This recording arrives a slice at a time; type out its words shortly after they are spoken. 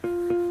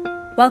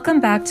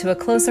Welcome back to A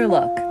Closer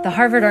Look, the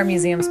Harvard Art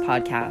Museum's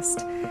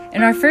podcast.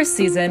 In our first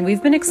season,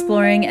 we've been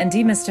exploring and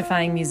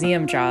demystifying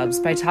museum jobs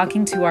by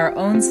talking to our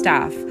own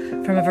staff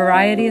from a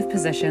variety of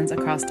positions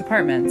across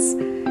departments.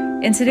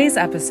 In today's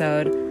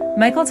episode,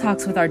 Michael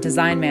talks with our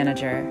design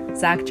manager,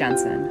 Zach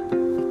Jensen.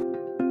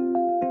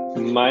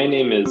 My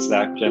name is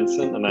Zach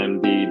Jensen, and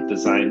I'm the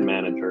design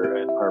manager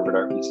at Harvard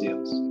Art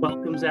Museums.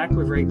 Welcome, Zach.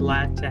 We're very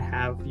glad to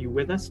have you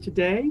with us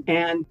today.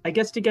 And I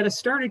guess to get us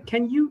started,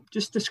 can you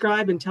just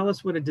describe and tell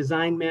us what a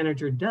design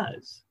manager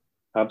does?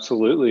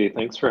 Absolutely.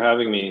 Thanks for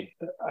having me.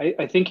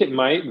 I think it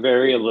might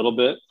vary a little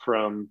bit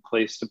from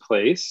place to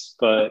place,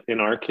 but in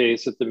our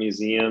case at the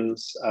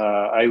museums,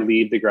 I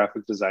lead the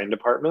graphic design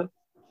department.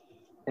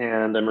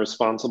 And I'm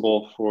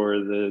responsible for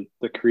the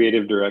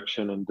creative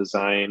direction and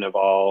design of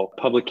all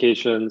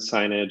publications,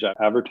 signage,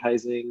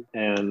 advertising,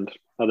 and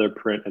other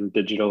print and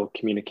digital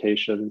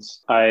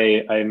communications.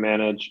 I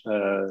manage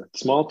a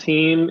small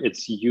team.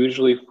 It's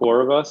usually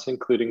 4 of us,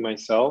 including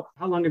myself.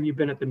 How long have you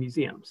been at the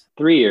museums?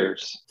 3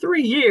 years.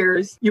 3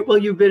 years?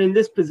 You've been in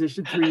this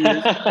position 3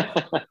 years.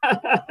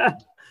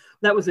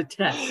 That was a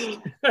test.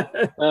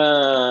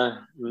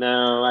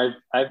 No,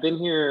 I've been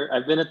here.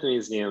 I've been at the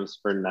museums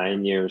for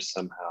 9 years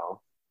somehow.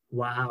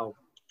 Wow.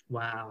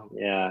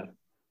 Yeah.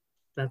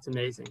 That's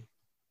amazing.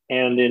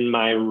 And in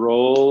my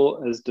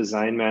role as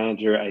design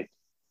manager,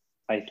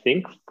 I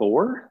think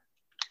 4.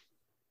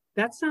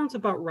 That sounds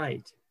about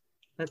right.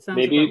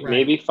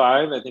 Maybe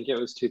 5. I think it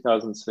was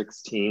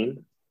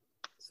 2016.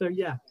 So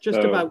yeah,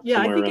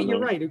 I think you're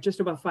right. It's just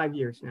about 5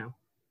 years now.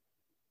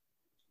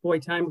 Boy,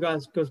 time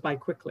goes by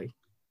quickly.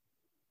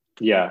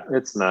 Yeah,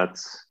 it's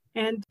nuts.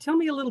 And tell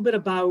me a little bit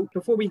about,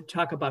 before we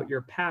talk about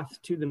your path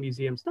to the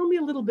museums, tell me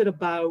a little bit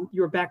about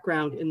your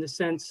background in the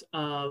sense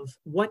of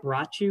what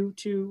brought you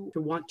to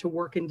want to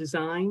work in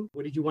design.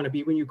 What did you want to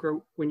be when you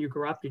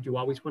grew up? Did you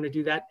always want to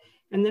do that?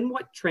 And then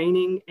what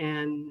training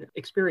and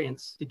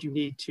experience did you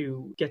need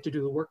to get to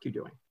do the work you're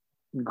doing?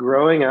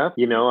 Growing up,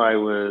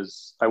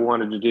 I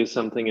wanted to do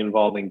something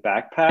involving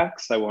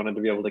backpacks. I wanted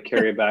to be able to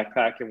carry a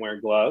backpack and wear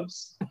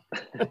gloves.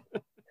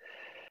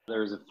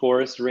 There was a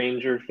forest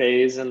ranger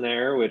phase in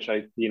there, which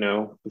of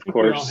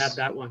course. We all had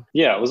that one.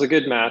 Yeah, it was a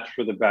good match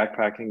for the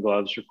backpack and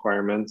gloves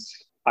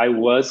requirements. I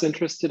was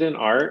interested in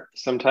art.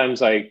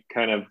 Sometimes I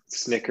kind of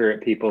snicker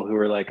at people who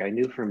are like, I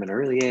knew from an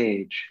early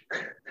age.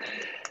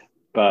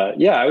 But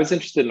yeah, I was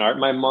interested in art.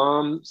 My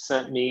mom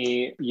sent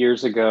me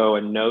years ago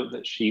a note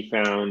that she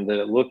found that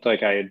it looked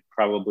like I had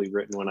probably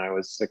written when I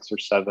was 6 or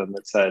 7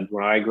 that said,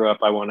 when I grow up,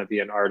 I want to be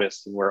an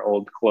artist and wear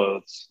old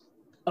clothes.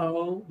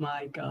 Oh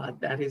my God,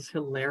 that is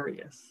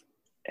hilarious.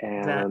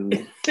 And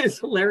that is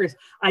hilarious.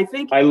 I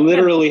think I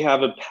literally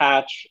have a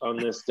patch on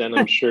this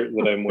denim shirt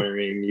that I'm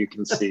wearing. You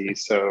can see.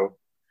 So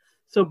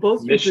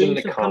both mission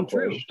dreams have come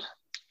true.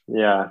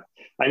 Yeah.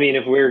 I mean,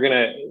 if we're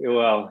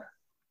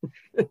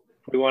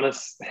we want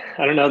to,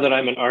 I don't know that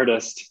I'm an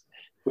artist.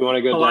 We want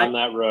to go down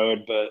that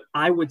road, but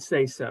I would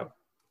say so.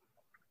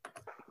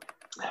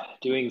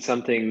 Doing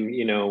something,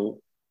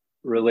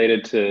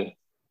 related to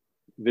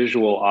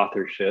visual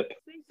authorship.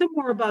 Say some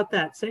more about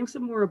that. Say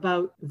some more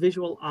about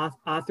visual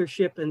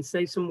authorship, and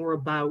say some more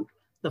about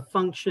the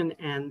function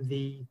and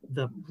the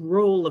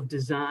role of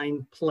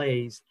design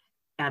plays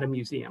at a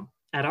museum,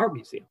 at our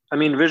museum. I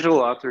mean, visual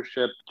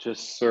authorship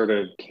just sort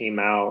of came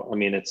out. I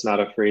mean, it's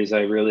not a phrase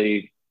I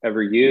really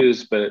ever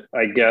used, but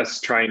I guess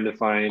trying to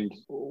find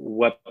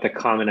what the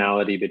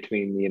commonality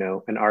between,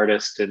 an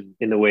artist and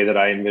in the way that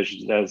I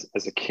envisioned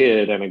as a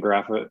kid and a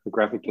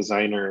graphic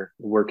designer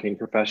working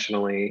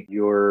professionally,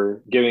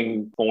 you're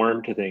giving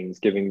form to things,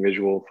 giving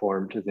visual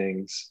form to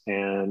things.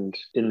 And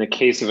in the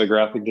case of a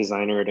graphic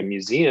designer at a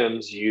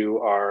museums, you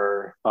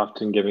are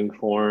often giving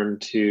form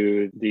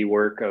to the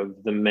work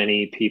of the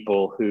many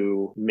people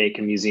who make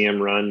a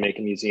museum run, make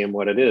a museum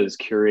what it is,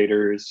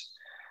 curators,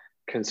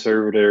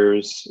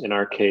 conservators, in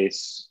our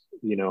case,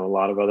 a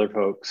lot of other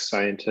folks,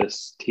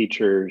 scientists,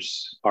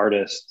 teachers,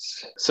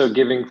 artists. So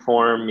giving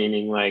form,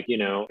 meaning like,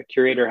 a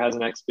curator has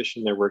an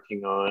exhibition they're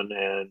working on,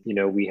 and,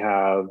 we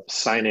have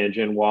signage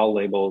and wall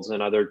labels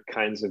and other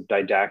kinds of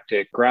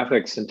didactic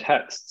graphics and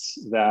texts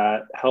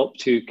that help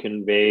to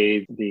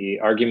convey the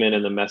argument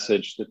and the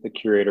message that the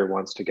curator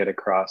wants to get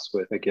across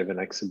with a given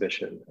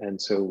exhibition.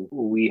 And so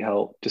we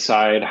help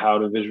decide how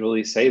to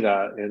visually say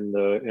that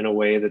in a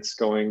way that's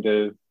going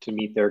to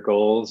meet their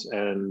goals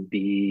and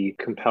be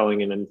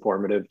compelling and informative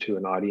to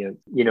an audience.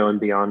 And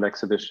beyond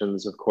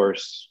exhibitions, of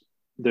course,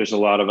 there's a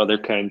lot of other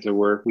kinds of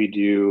work we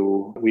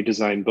do. We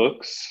design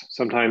books,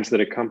 sometimes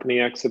that accompany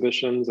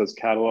exhibitions as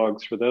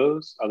catalogs for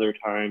those, other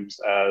times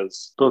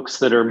as books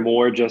that are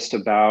more just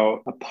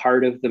about a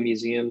part of the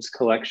museum's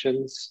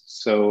collections.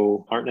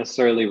 So aren't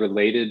necessarily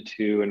related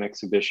to an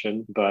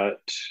exhibition,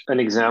 but an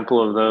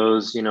example of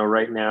those,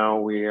 right now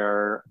we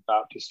are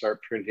about to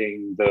start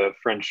printing the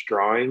French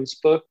drawings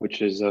book,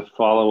 which is a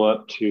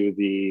follow-up to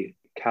the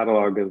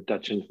catalog of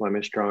Dutch and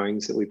Flemish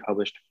drawings that we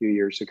published a few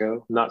years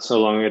ago. Not so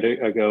long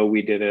ago,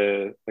 we did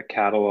a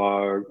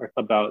catalog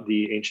about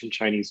the ancient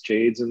Chinese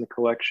jades in the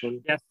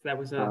collection. Yes, that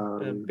was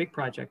a big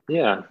project.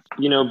 Yeah.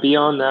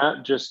 Beyond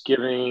that, just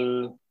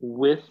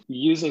with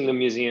using the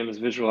museum's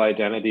visual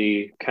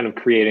identity, kind of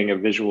creating a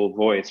visual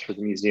voice for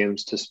the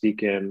museums to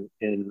speak in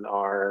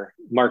our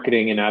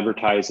marketing and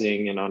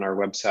advertising and on our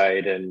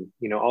website and,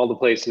 all the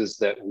places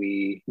that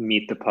we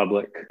meet the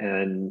public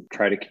and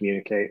try to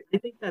communicate. I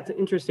think that's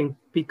interesting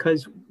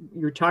because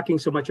you're talking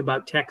so much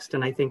about text.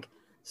 And I think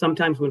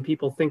sometimes when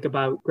people think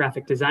about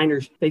graphic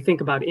designers, they think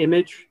about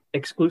image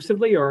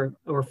exclusively or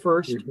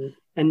first,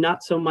 and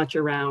not so much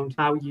around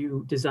how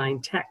you design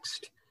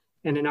text.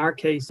 And in our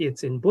case,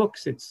 it's in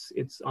books,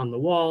 it's on the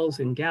walls,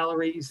 in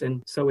galleries.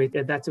 And so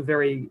that's a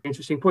very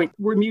interesting point.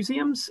 Were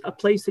museums a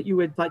place that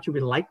you thought you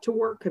would like to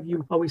work? Have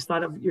you always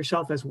thought of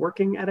yourself as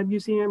working at a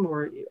museum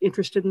or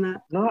interested in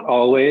that? Not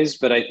always,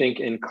 but I think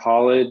in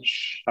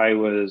college, I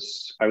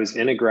was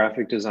in a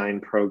graphic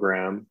design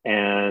program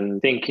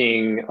and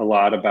thinking a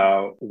lot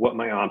about what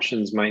my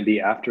options might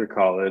be after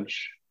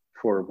college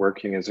for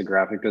working as a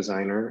graphic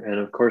designer. And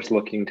of course,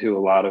 looking to a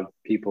lot of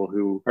people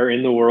who are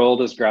in the world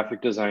as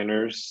graphic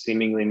designers,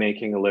 seemingly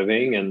making a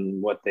living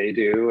and what they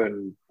do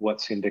and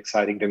what seemed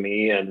exciting to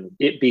me. And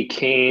it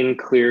became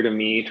clear to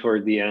me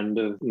toward the end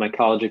of my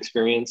college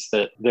experience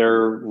that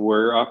there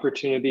were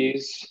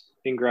opportunities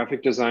in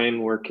graphic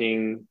design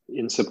working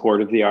in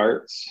support of the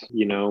arts,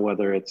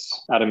 whether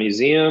it's at a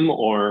museum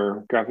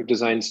or graphic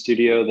design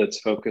studio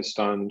that's focused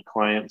on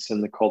clients in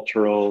the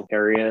cultural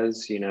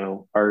areas,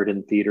 art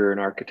and theater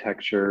and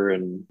architecture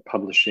and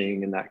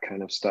publishing and that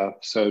kind of stuff.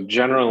 So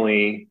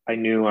generally, I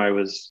knew I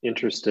was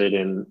interested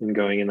in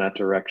going in that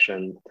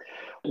direction.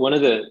 One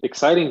of the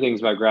exciting things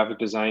about graphic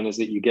design is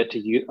that you get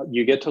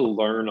to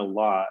learn a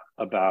lot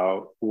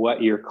about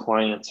what your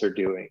clients are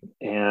doing.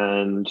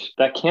 And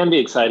that can be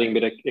exciting,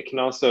 but it can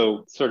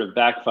also sort of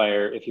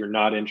backfire if you're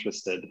not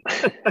interested.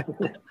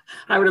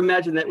 I would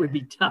imagine that would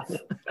be tough.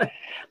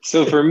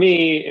 So for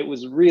me, it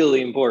was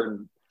really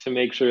important to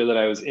make sure that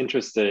I was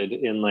interested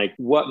in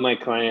what my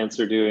clients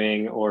are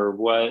doing or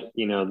what,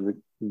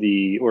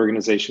 the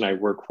organization I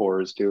work for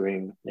is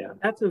doing. Yeah.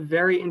 That's a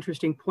very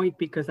interesting point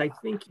because I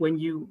think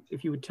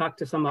if you would talk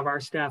to some of our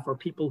staff or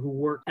people who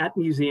work at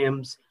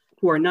museums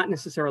who are not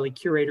necessarily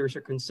curators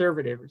or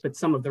conservators, but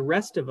some of the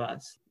rest of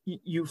us,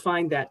 you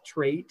find that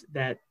trait,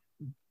 that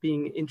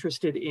being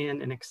interested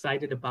in and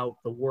excited about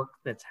the work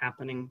that's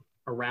happening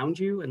around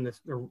you and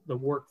the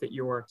work that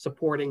you're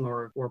supporting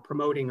or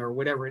promoting or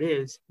whatever it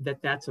is,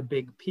 that's a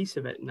big piece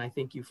of it. And I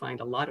think you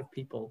find a lot of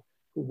people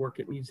who work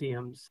at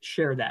museums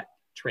share that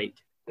trait.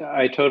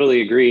 I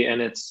totally agree.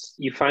 And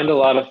you find a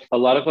lot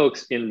of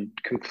folks in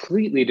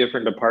completely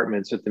different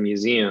departments at the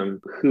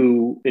museum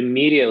who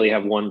immediately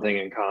have one thing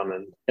in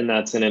common, and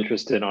that's an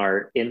interest in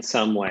art in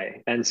some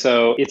way. And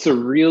so it's a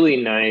really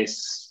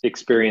nice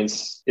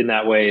experience in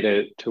that way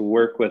to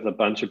work with a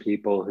bunch of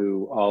people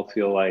who all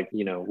feel like,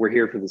 we're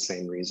here for the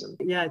same reason.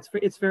 Yeah,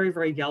 it's very,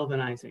 very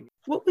galvanizing.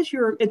 What was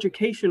your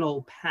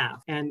educational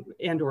path and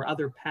or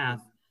other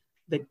path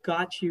that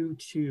got you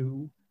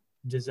to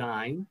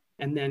design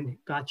and then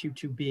got you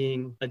to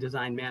being a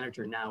design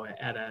manager now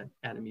at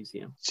a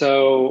museum?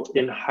 So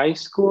in high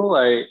school,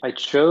 I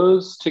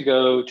chose to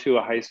go to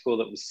a high school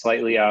that was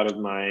slightly out of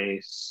my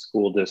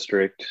school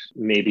district,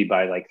 maybe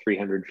by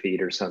 300 feet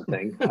or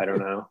something. I don't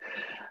know.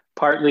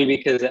 Partly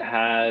because it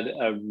had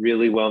a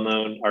really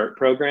well-known art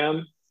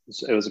program.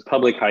 It was a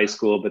public high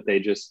school, but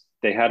they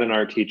had an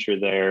art teacher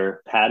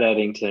there, Pat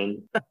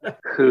Eddington,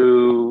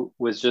 who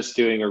was just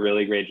doing a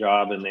really great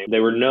job. And they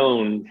were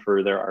known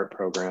for their art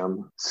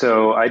program.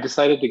 So I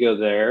decided to go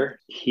there.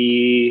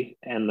 He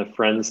and the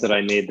friends that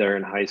I made there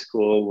in high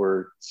school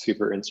were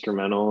super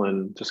instrumental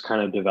in just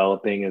kind of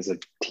developing as a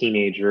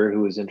teenager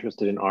who was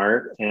interested in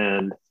art.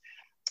 And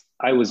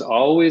I was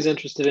always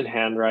interested in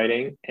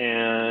handwriting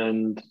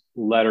and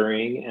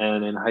lettering.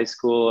 And in high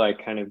school, I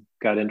kind of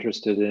got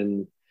interested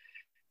in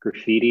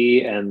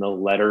graffiti and the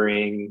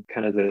lettering,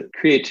 kind of the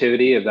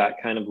creativity of that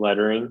kind of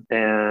lettering.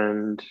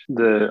 And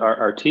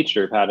our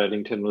teacher, Pat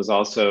Eddington, was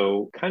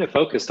also kind of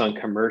focused on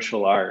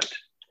commercial art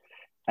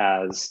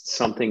as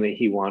something that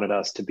he wanted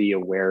us to be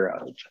aware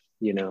of,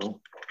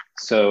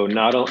 So in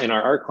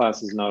our art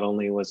classes, not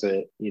only was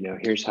it,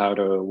 here's how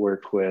to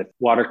work with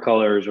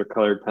watercolors or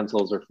colored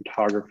pencils or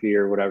photography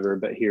or whatever,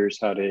 but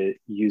here's how to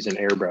use an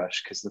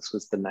airbrush, because this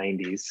was the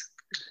 90s.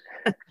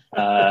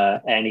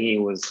 And he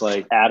was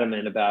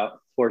adamant about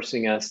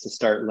forcing us to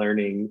start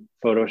learning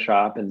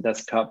Photoshop and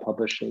desktop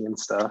publishing and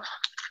stuff.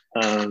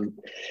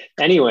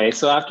 Anyway,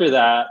 so after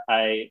that,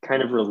 I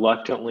kind of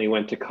reluctantly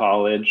went to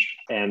college,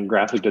 and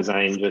graphic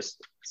design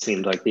just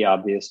seemed like the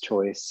obvious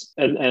choice.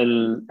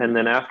 And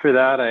then after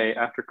that,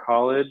 after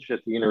college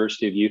at the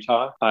University of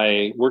Utah,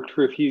 I worked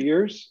for a few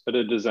years at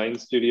a design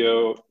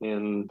studio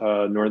in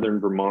northern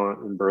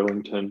Vermont in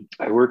Burlington.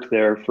 I worked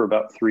there for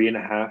about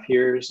 3.5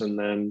 years and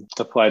then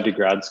applied to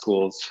grad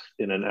schools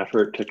in an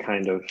effort to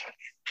kind of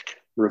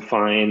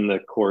refine the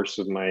course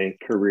of my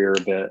career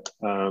a bit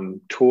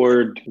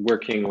toward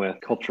working with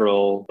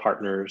cultural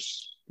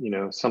partners,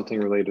 something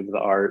related to the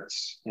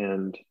arts.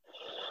 And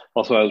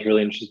also, I was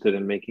really interested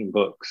in making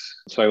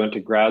books. So I went to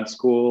grad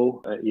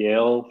school at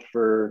Yale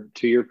for a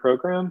 2-year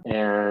program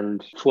and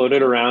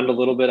floated around a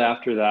little bit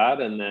after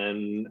that. And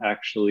then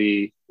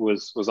actually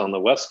was on the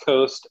West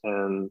Coast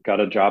and got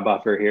a job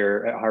offer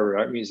here at Harvard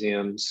Art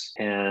Museums.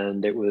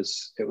 And it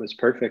was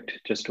perfect,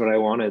 just what I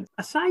wanted.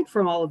 Aside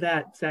from all of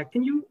that, Zach,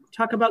 can you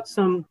talk about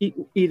some,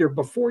 either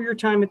before your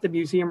time at the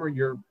museum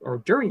or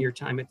during your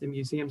time at the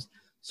museums,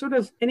 sort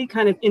of any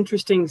kind of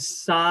interesting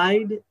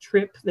side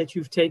trip that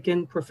you've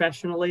taken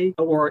professionally,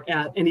 or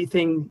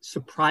anything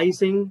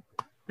surprising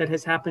that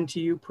has happened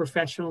to you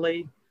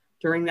professionally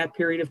during that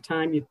period of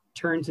time,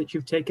 turns that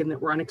you've taken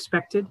that were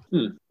unexpected?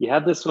 You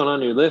had this one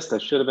on your list. I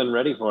should have been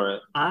ready for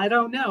it. I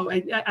don't know.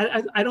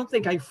 I don't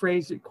think I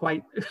phrased it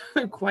quite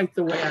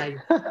the way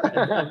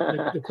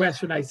the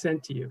question I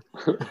sent to you.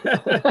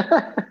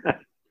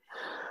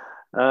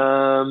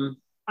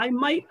 I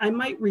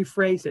might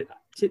rephrase it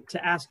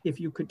to ask if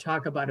you could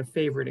talk about a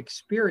favorite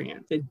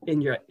experience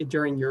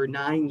during your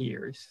 9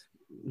 years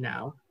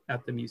now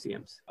at the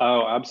museums.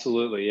 Oh,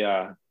 absolutely.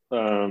 Yeah.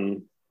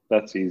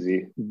 That's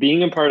easy.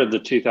 Being a part of the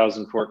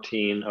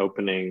 2014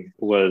 opening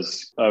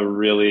was a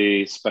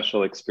really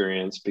special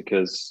experience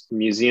because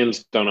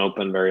museums don't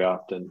open very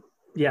often.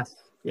 Yes.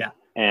 Yeah.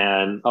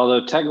 And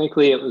although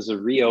technically it was a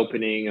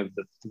reopening of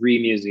the 3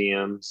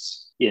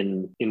 museums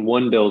in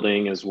one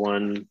building as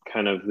one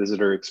kind of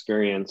visitor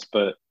experience,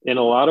 but in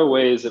a lot of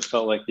ways it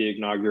felt like the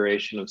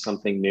inauguration of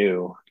something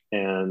new.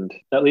 And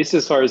at least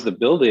as far as the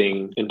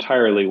building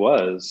entirely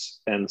was.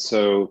 And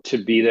so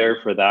to be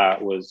there for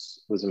that was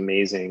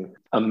amazing.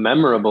 A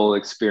memorable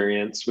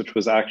experience, which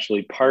was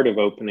actually part of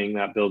opening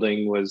that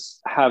building, was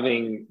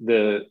having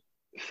the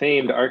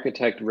famed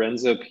architect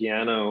Renzo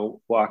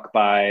Piano walk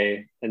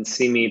by and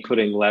see me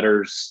putting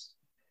letters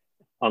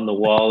on the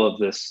wall of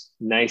this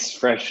nice,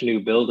 fresh new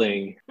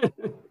building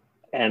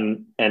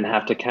and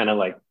have to kind of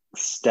like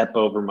step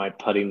over my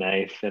putty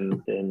knife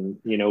and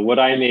what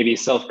I maybe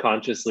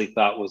self-consciously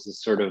thought was a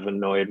sort of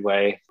annoyed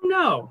way.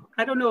 No,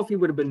 I don't know if he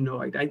would have been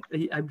annoyed.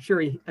 I'm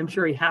sure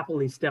he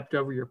happily stepped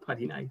over your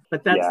putty knife.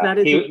 But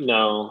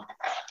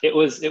it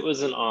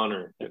was an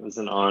honor. It was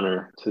an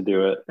honor to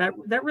do it.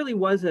 That really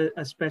was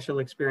a special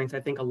experience. I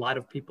think a lot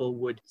of people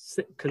would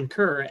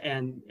concur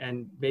and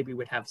maybe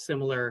would have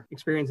similar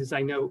experiences.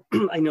 I know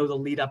the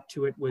lead up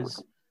to it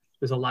was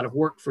a lot of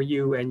work for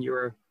you and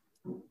your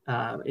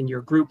in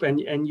your group,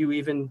 and you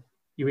even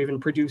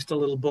produced a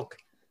little book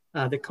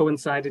that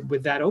coincided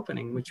with that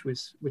opening, which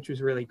was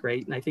really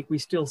great. And I think we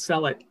still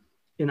sell it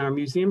in our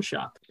museum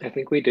shop. I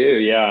think we do.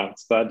 Yeah,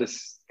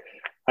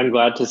 I'm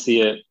glad to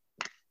see it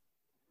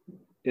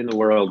in the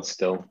world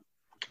still.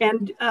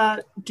 And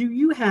do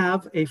you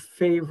have a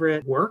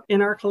favorite work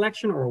in our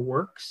collection, or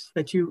works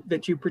that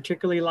you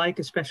particularly like,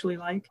 especially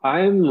like?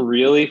 I'm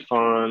really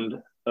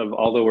fond of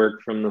all the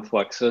work from the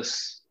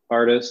Fluxus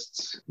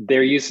artists.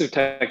 Their use of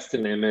text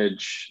and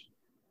image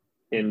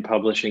in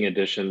publishing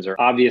editions are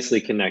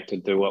obviously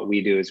connected to what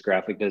we do as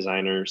graphic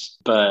designers,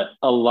 but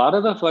a lot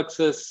of the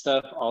Fluxus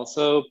stuff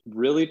also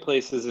really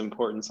places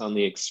importance on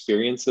the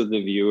experience of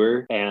the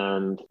viewer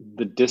and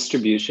the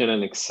distribution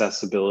and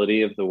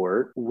accessibility of the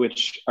work,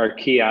 which are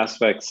key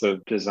aspects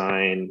of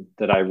design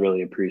that I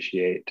really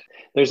appreciate.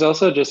 There's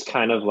also just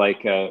kind of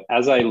like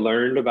as I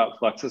learned about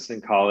Fluxus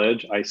in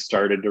college, I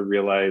started to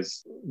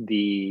realize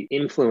the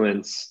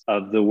influence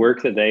of the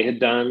work that they had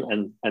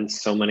done and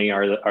so many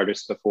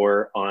artists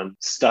before on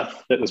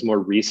stuff that was more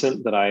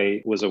recent that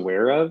I was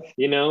aware of,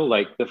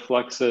 like the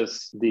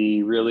Fluxus,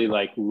 the really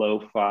like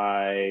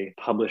lo-fi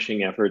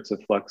publishing efforts of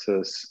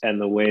Fluxus and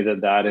the way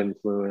that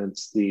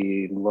influenced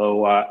the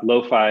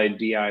lo-fi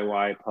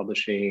DIY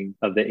publishing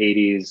of the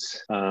 80s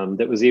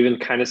that was even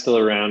kind of still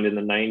around in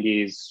the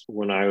 90s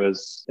when I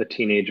was a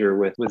teenager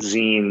with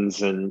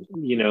zines and,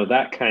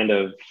 that kind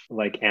of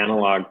like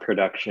analog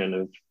production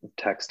of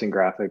text and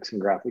graphics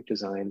and graphic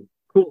design.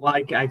 Cool.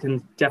 I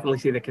can definitely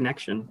see the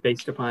connection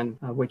based upon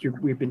what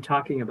we've been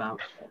talking about.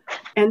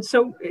 And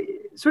so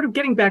sort of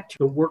getting back to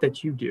the work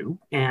that you do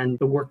and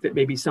the work that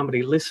maybe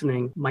somebody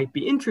listening might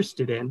be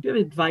interested in, do you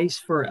have advice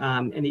for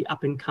any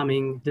up and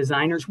coming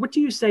designers? What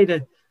do you say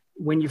to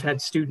when you've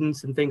had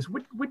students and things?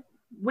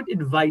 What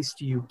advice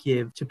do you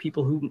give to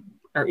people who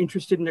are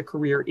interested in a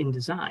career in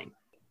design?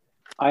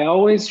 I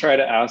always try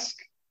to ask,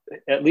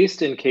 at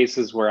least in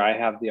cases where I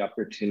have the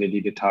opportunity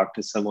to talk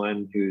to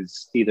someone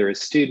who's either a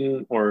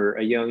student or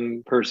a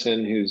young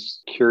person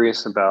who's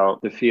curious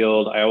about the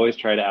field, I always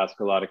try to ask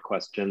a lot of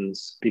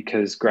questions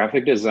because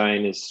graphic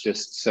design is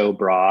just so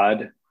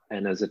broad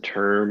And as a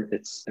term,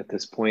 it's at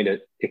this point,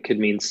 it could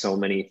mean so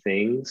many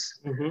things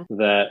Mm-hmm.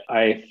 that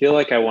I feel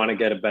like I want to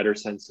get a better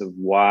sense of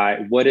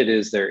what it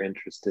is they're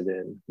interested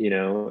in,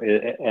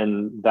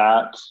 and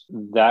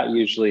that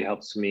usually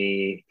helps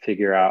me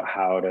figure out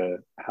how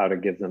to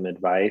give them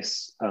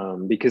advice.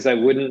 Because I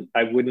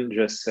wouldn't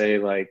just say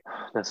like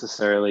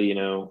necessarily,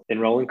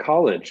 enroll in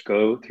college,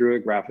 go through a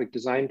graphic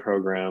design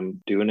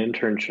program, do an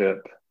internship,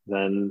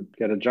 then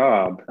get a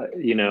job.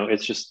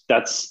 It's just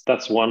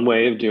that's one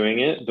way of doing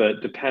it.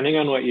 But depending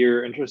on what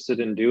you're interested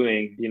in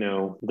doing,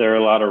 there are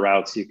a lot of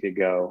routes you could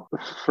go.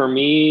 For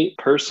me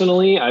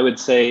personally, I would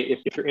say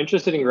if you're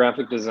interested in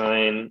graphic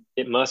design,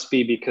 it must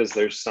be because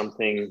there's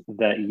something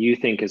that you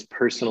think is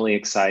personally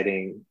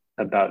exciting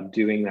about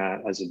doing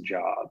that as a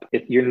job.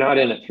 If you're not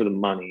in it for the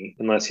money,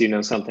 unless you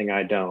know something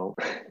I don't,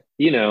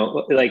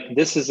 like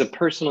this is a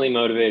personally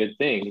motivated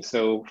thing.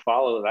 So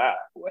follow that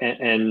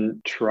and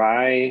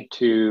try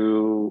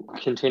to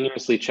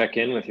continuously check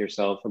in with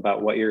yourself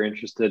about what you're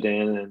interested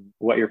in and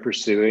what you're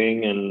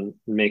pursuing, and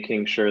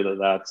making sure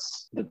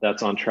that's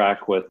on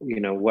track with,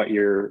 what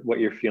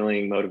you're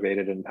feeling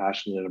motivated and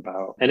passionate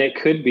about. And it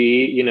could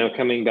be,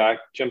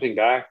 jumping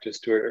back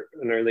just to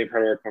an early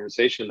part of our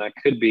conversation, that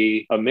could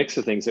be a mix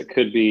of things. It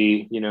could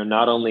be,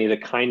 not only the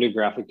kind of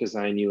graphic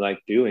design you like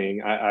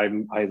doing.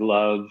 I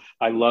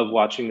love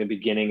watching the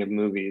beginning of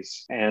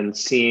movies and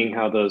seeing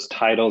how those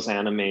titles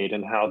animate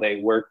and how they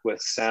work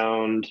with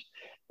sound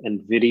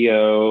and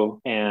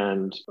video,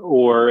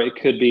 or it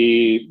could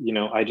be,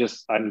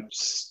 I'm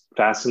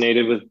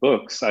fascinated with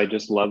books. I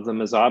just love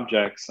them as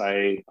objects.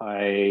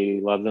 I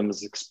love them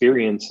as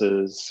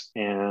experiences,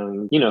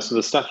 and so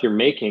the stuff you're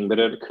making. But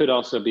it could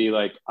also be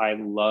like, I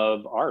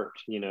love art,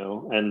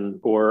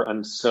 or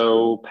I'm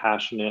so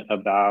passionate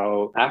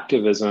about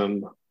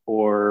activism,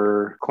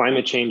 or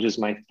climate change is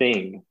my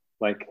thing.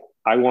 Like,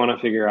 I want to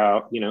figure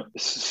out,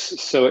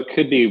 so it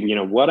could be,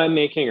 what I'm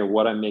making or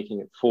what I'm making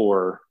it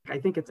for. I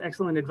think it's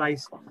excellent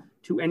advice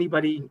to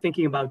anybody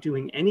thinking about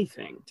doing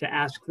anything to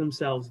ask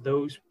themselves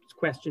those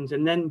questions,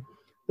 and then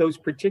those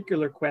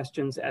particular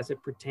questions as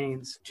it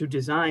pertains to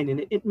design.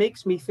 And it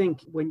makes me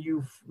think, when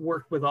you've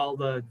worked with all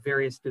the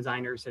various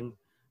designers and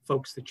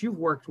folks that you've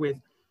worked with,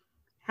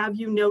 have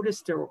you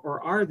noticed,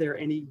 or are there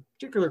any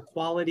particular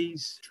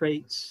qualities,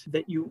 traits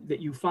that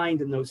you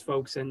find in those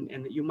folks, and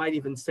that you might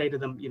even say to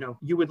them,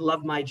 you would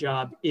love my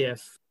job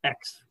if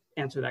X?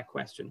 Answer that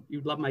question.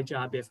 You'd love my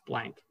job if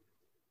blank.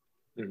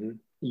 Mm-hmm.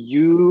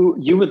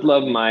 You would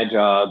love my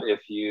job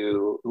if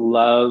you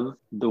love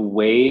the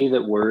way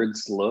that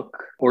words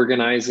look,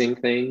 organizing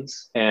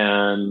things,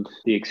 and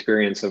the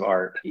experience of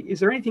art. Is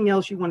there anything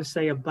else you want to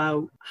say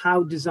about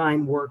how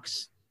design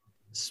works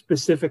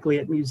specifically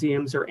at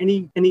museums, or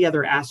any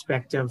other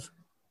aspect of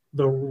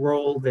the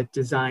role that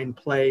design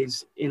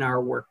plays in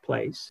our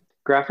workplace?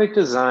 Graphic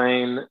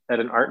design at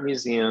an art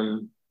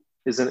museum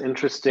is an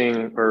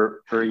interesting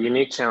or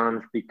unique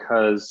challenge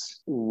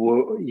because,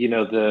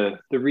 the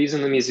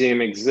reason the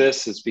museum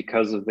exists is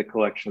because of the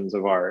collections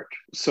of art.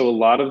 So a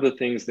lot of the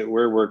things that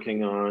we're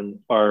working on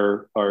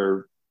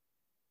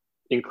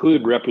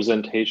include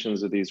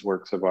representations of these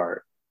works of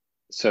art.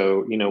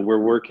 So, we're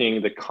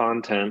working, the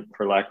content,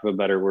 for lack of a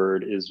better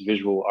word, is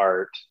visual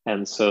art.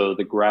 And so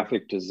the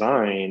graphic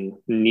design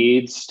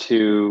needs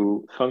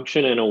to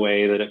function in a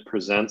way that it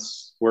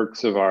presents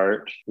works of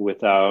art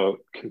without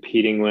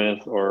competing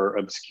with or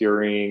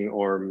obscuring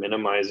or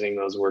minimizing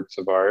those works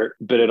of art.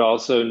 But it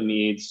also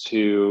needs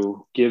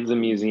to give the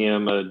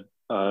museum a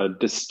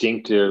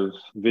distinctive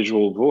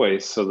visual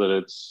voice so that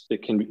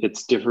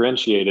it's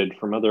differentiated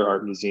from other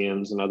art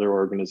museums and other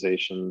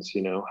organizations.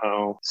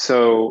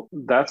 So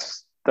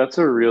that's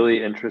a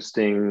really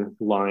interesting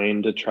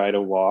line to try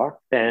to walk.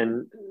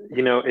 And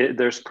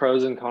there's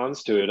pros and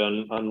cons to it.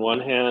 On one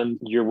hand,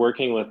 you're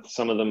working with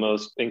some of the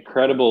most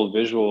incredible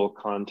visual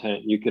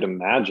content you could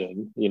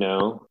imagine,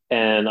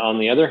 and on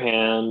the other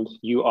hand,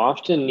 you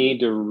often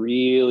need to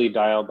really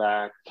dial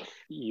back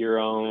your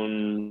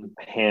own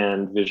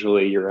hand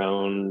visually,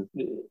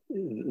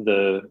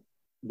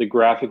 the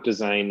graphic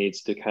design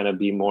needs to kind of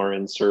be more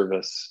in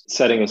service,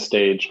 setting a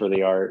stage for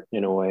the art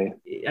in a way.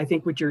 I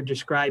think what you're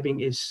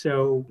describing is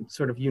so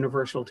sort of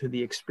universal to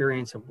the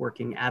experience of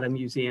working at a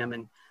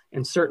museum,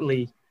 and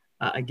certainly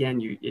again,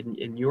 you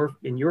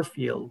in your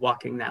field,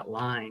 walking that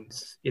line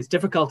is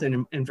difficult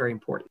and very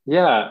important.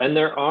 Yeah, and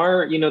there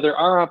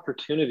are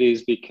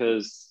opportunities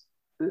because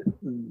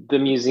the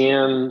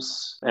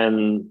museums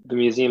and the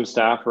museum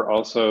staff are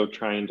also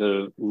trying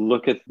to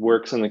look at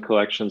works in the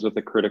collections with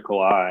a critical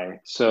eye.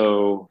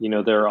 So,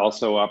 there are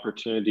also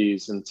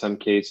opportunities in some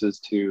cases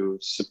to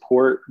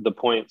support the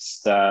points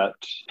that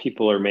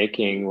people are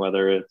making,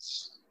 whether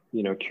it's,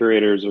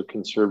 curators or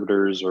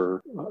conservators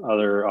or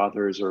other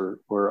authors or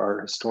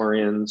art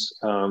historians,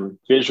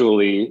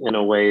 visually in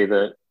a way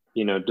that,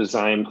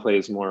 design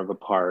plays more of a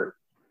part,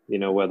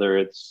 whether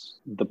it's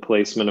the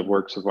placement of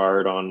works of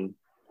art on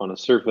a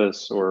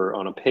surface or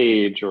on a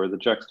page, or the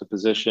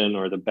juxtaposition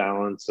or the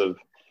balance of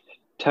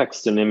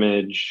text and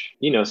image,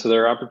 so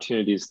there are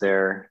opportunities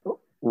there.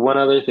 One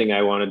other thing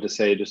I wanted to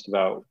say just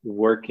about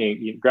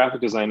working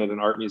graphic design at an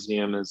art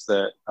museum is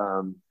that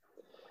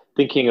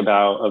thinking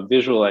about a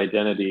visual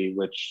identity,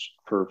 which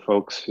for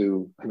folks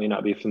who may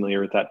not be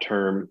familiar with that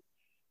term,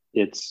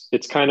 it's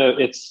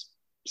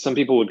some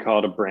people would call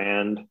it a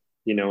brand.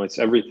 It's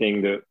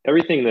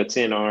everything that's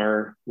in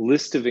our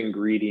list of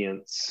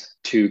ingredients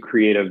to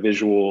create a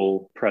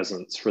visual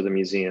presence for the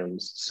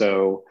museums.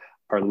 So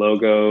our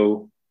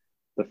logo,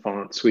 the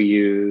fonts we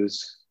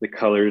use, the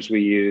colors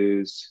we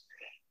use,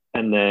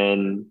 and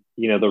then,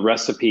 the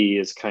recipe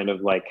is kind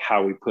of like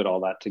how we put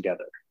all that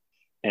together.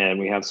 And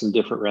we have some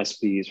different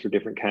recipes for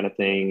different kind of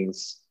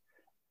things.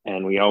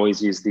 And we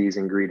always use these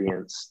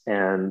ingredients.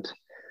 And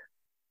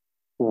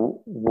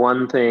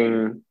one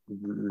thing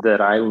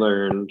that I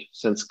learned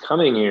since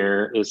coming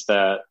here is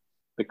that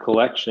the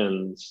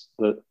collections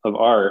of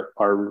art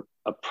are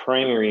a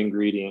primary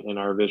ingredient in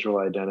our visual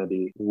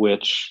identity,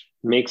 which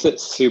makes it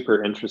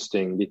super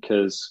interesting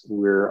because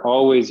we're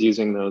always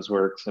using those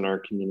works in our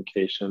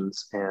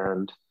communications.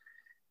 And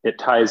it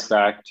ties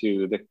back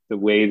to the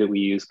way that we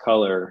use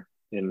color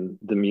in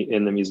the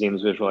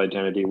museum's visual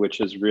identity, which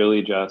is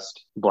really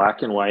just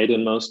black and white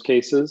in most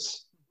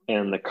cases.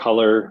 And the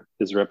color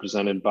is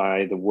represented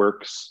by the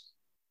works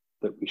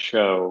that we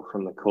show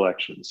from the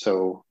collection.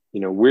 So,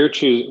 we're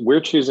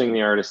choosing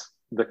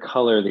the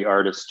color the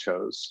artist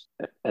chose,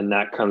 and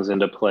that comes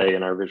into play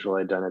in our visual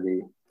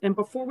identity. And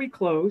before we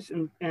close,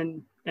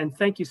 and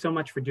thank you so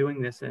much for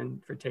doing this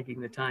and for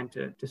taking the time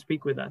to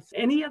speak with us.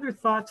 Any other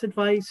thoughts,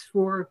 advice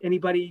for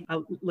anybody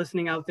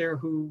listening out there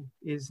who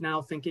is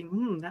now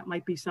thinking, that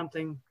might be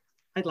something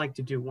I'd like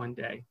to do one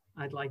day.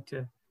 I'd like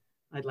to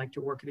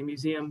work at a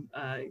museum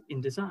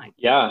in design.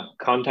 Yeah,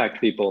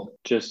 contact people.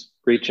 Just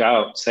reach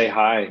out, say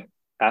hi,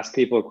 ask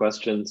people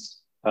questions.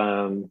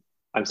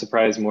 I'm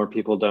surprised more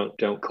people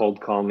don't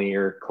cold call me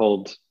or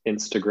cold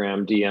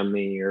Instagram DM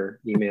me or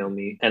email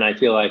me. And I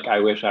feel like I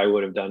wish I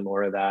would have done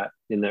more of that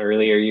in the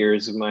earlier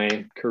years of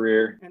my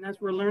career. And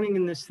as we're learning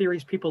in this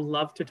series, people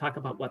love to talk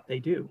about what they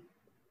do,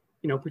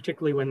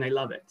 particularly when they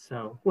love it.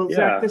 So, well, yeah.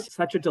 Zach, this is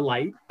such a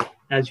delight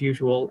as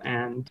usual,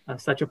 and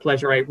such a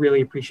pleasure. I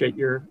really appreciate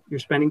your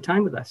spending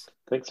time with us.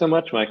 Thanks so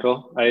much,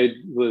 Michael. I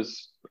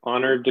was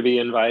honored to be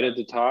invited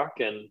to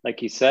talk. And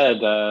like you said,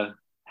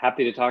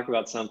 happy to talk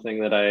about something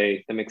that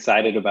I am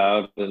excited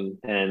about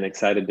and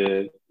excited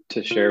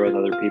to share with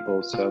other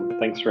people. So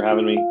thanks for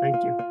having me.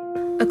 Thank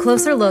you. A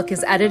Closer Look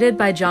is edited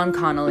by John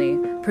Connolly,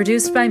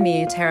 produced by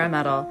me, Tara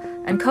Metal,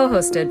 and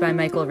co-hosted by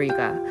Michael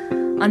Riga.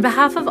 On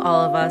behalf of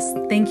all of us,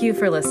 thank you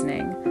for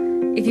listening.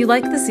 If you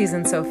like the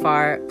season so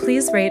far,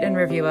 please rate and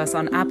review us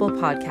on Apple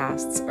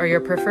Podcasts or your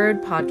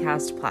preferred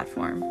podcast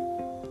platform.